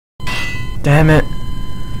Damn it.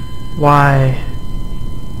 Why?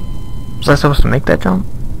 Was I supposed to make that jump?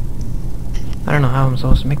 I don't know how I'm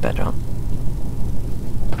supposed to make that jump.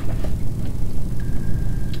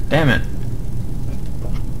 Damn it.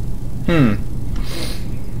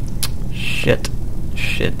 Shit.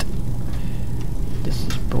 Shit. This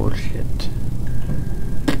is bullshit.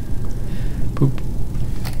 Poop.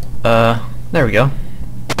 There we go.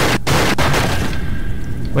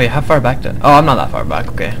 Wait, how far back to... Oh, I'm not that far back.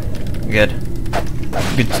 Okay. Good.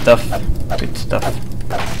 Good stuff. Good stuff.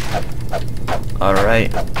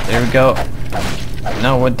 Alright. There we go.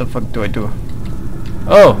 Now what the fuck do I do?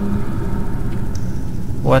 Oh!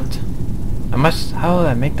 What? How did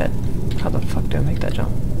I make that? How the fuck do I make that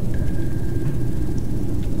jump?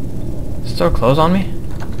 Is the door closed on me?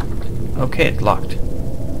 Okay, it's locked.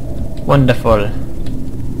 Wonderful.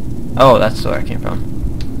 Oh, that's where I came from.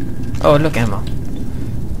 Oh, look, ammo.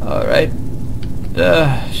 Alright.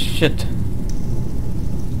 Shit.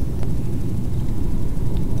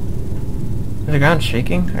 Is the ground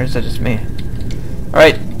shaking? Or is that just me?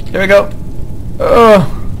 Alright, here we go. Oh!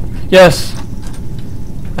 Yes!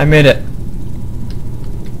 I made it.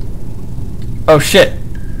 Oh shit!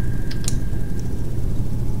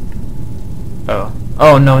 Oh.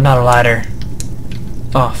 Oh no, not a ladder.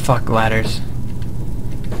 Oh, fuck ladders.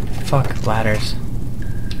 Fuck ladders.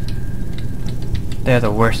 They're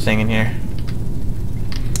the worst thing in here.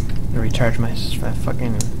 To recharge my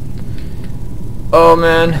fucking... Oh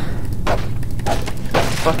man.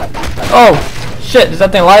 Fuck. Oh! Shit, is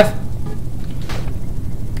that thing alive?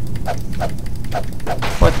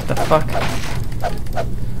 What the fuck?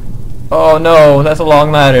 Oh no, that's a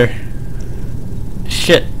long ladder.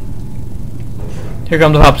 Shit. Here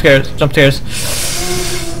comes the hop scares, jump scares.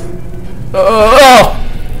 Oh!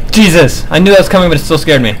 Jesus! I knew that was coming, but it still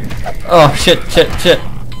scared me. Oh, shit, shit, shit.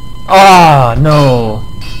 Ah, no.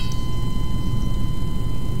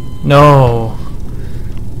 No.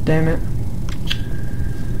 Damn it.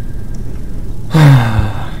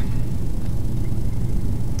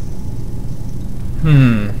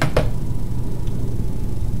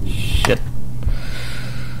 Shit.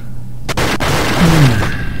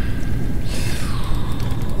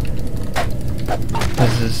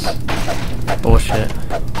 This is bullshit.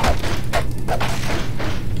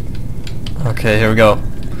 Okay, here we go.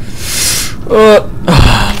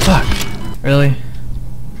 Fuck. Really?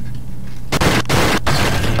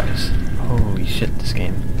 Holy shit, this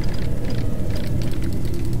game.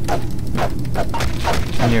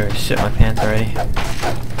 I nearly shit my pants already.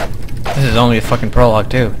 This is only a fucking prologue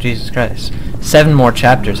too. Jesus Christ. 7 more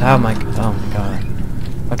chapters. How am I... Oh my god.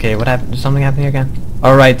 Okay, what happened? Did something happen here again?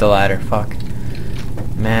 Alright, the ladder. Fuck.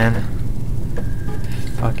 Man.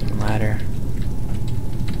 Fucking ladder.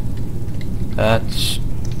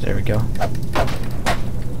 There we go.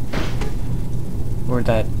 Where'd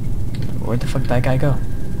the fuck did that guy go?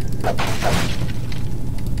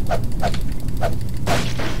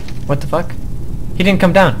 What the fuck? He didn't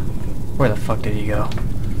come down. Where the fuck did he go?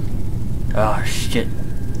 Oh shit.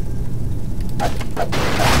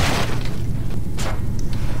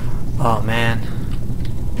 Oh man.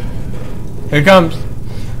 Here it comes.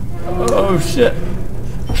 Oh shit.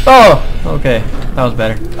 Oh! Okay. That was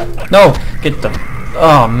better. No! Get the...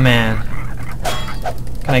 Oh man.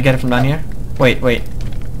 Can I get it from down here? Wait, wait.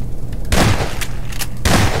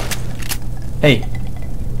 Hey.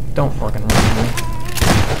 Don't fucking run me.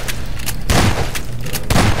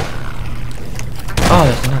 Oh,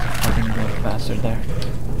 there's another fucking little bastard there.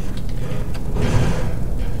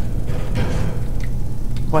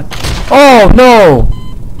 What? Oh no!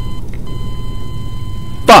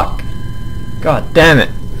 Fuck! God damn it.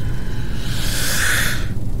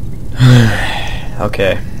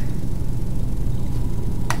 Okay.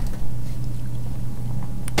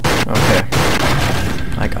 Okay.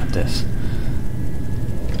 I got this.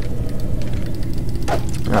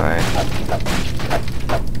 Alright.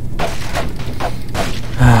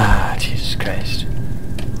 Ah, Jesus Christ.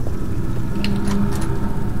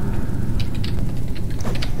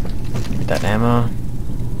 Get that ammo.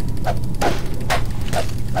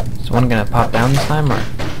 Is one gonna pop down this time, or is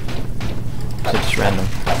it just random?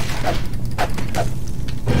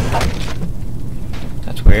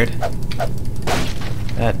 That's weird.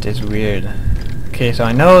 That is weird. Okay, so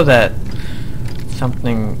I know that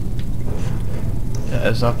something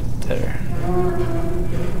is up there.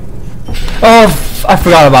 Oh, I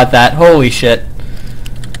forgot about that. Holy shit.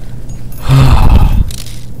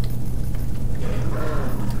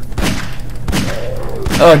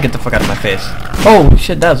 Oh, get the fuck out of my face. Oh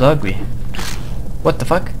shit, that was ugly. What the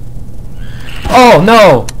fuck? Oh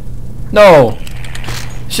no! No!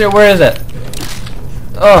 Shit, where is it?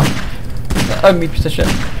 Oh! Ugly piece of shit.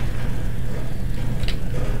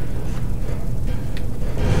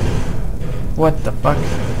 What the fuck?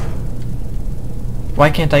 Why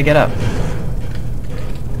can't I get up?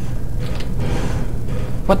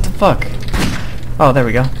 What the fuck? Oh, there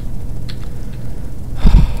we go.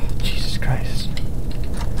 Jesus Christ.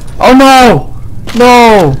 Oh no!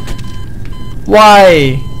 No!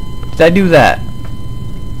 Why did I do that?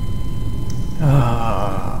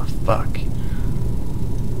 Oh, fuck.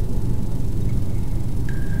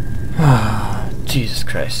 Ah, Jesus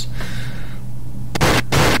Christ.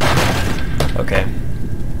 Okay.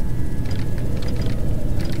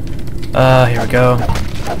 Here we go.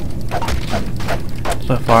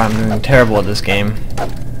 So far I'm doing terrible at this game.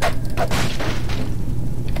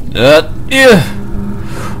 Yeah.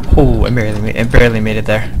 Oh, I barely made it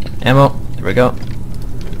there. Ammo. There we go.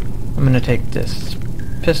 I'm gonna take this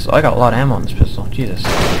pistol. I got a lot of ammo on this pistol. Jesus.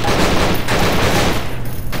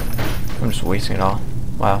 I'm just wasting it all.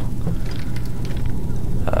 Wow.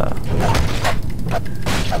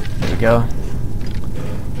 There we go.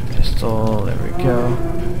 Pistol. There we go.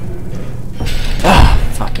 Ah,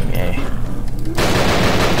 fucking A.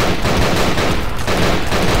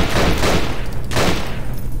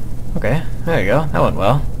 Okay, there you go. That went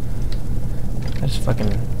well. That's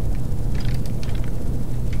fucking...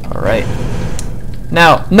 Alright.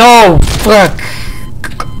 Now, no! Fuck!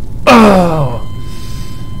 Oh!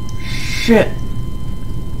 Shit!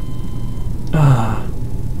 Ah.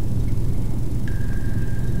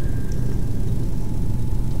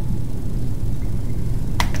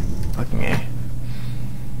 Fucking A.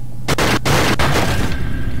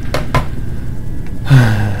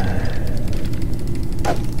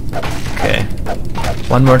 Okay.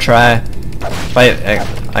 One more try.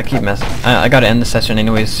 I keep messing. I gotta end the session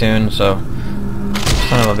anyways soon, so...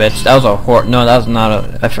 Son of a bitch. That was a no, that was not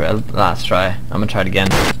a... last try. I'm gonna try it again.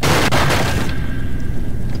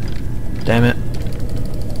 Damn it.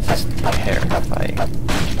 This is terrifying.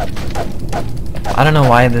 I don't know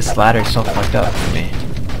why this ladder is so fucked up for me.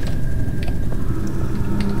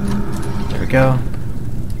 There we go.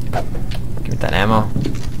 Give me that ammo.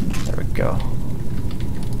 There we go.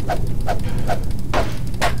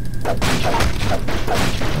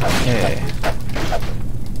 Okay.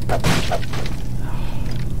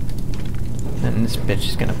 And this bitch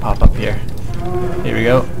is gonna pop up here. Here we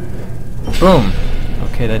go. Boom!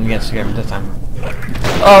 Okay, didn't get scared me this time.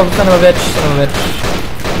 Oh, son of a bitch! Son of a bitch!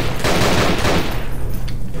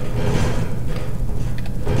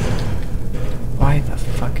 Why the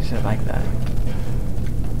fuck is it like that?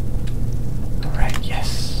 Alright,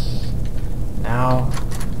 yes. Now...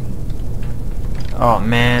 Oh,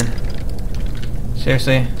 man.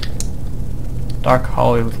 Seriously? Dark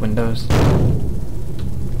hallway with windows.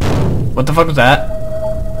 What the fuck was that?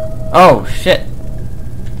 Oh, shit.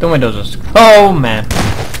 The windows are... Oh, man.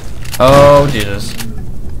 Oh, Jesus.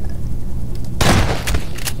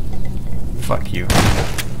 Fuck you.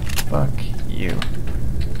 Fuck you.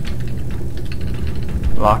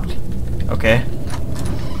 Locked. Okay.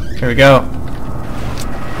 Here we go.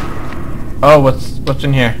 Oh, what's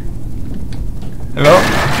in here? Hello?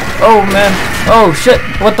 Oh, man. Oh, shit.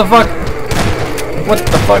 What the fuck? What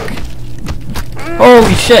the fuck?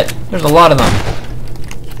 Holy shit. There's a lot of them.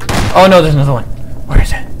 Oh, no, there's another one. Where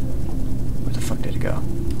is it? Where the fuck did it go?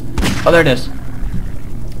 Oh, there it is.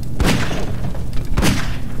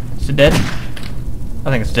 Is it dead? I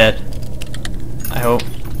think it's dead. I hope.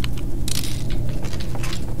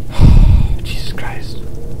 Jesus Christ.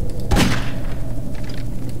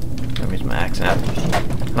 Let me use my axe now. I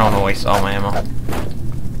don't want to waste all my ammo.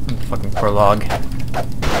 Fucking prologue.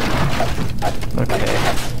 Okay.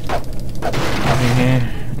 Nothing here.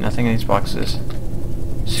 Nothing in these boxes.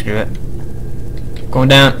 Screw it. Going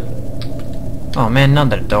down. Oh man, not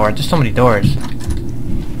that door. There's so many doors.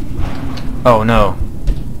 Oh no.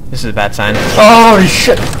 This is a bad sign. Oh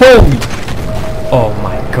shit! Holy! Oh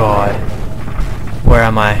my god. Where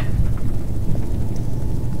am I?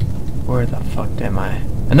 Where the fuck am I?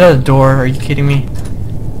 Another door? Are you kidding me?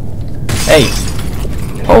 Hey!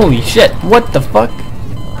 Holy shit! What the fuck?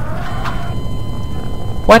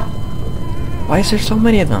 What? Why is there so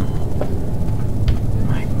many of them?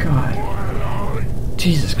 My god.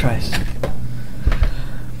 Jesus Christ.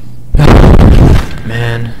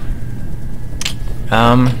 Man.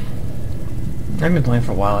 I've been playing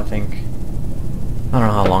for a while, I think. I don't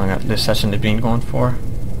know how long this session has been going for.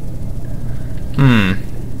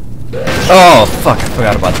 Oh, fuck, I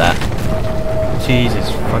forgot about that. Jesus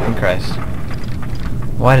fucking Christ.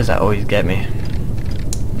 Why does that always get me?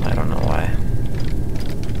 I don't know why.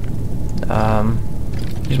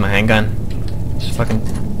 Use my handgun. These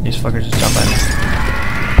fuckers just jump at me.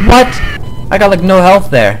 What? I got like no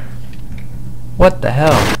health there. What the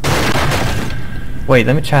hell? Wait,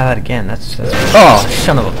 let me try that again. That's oh,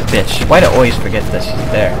 son of a bitch. Why do I always forget this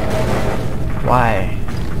is there? Why?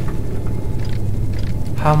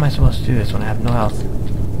 How am I supposed to do this when I have no health?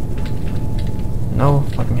 No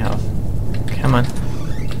fucking health. Come on.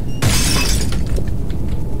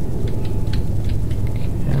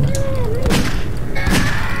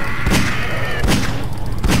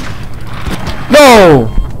 No!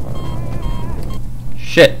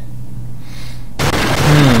 Shit.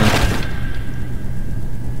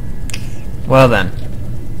 Well then.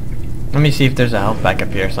 Let me see if there's a health pack up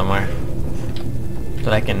here somewhere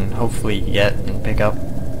that I can hopefully get and pick up.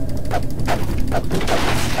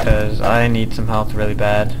 Because I need some health really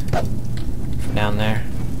bad. Down there.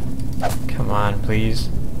 Come on, please.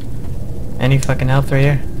 Any fucking health right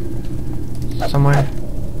here? Somewhere?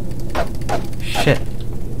 Shit.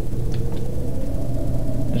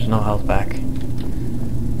 There's no health back.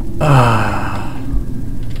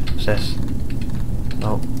 What's this?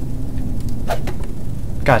 Nope.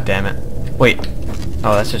 God damn it. Wait.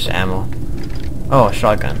 Oh, that's just ammo. Oh, a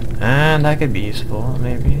shotgun. And that could be useful.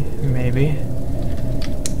 Maybe. Maybe.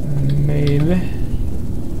 Maybe.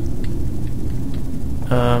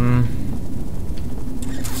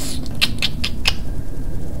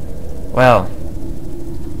 Well.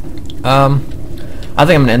 I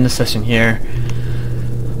think I'm gonna end the session here.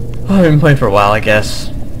 Oh, I've been playing for a while, I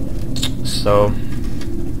guess. So,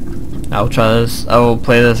 I'll try this. I will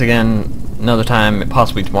play this again another time,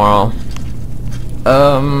 possibly tomorrow.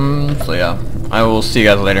 So yeah, I will see you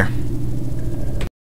guys later.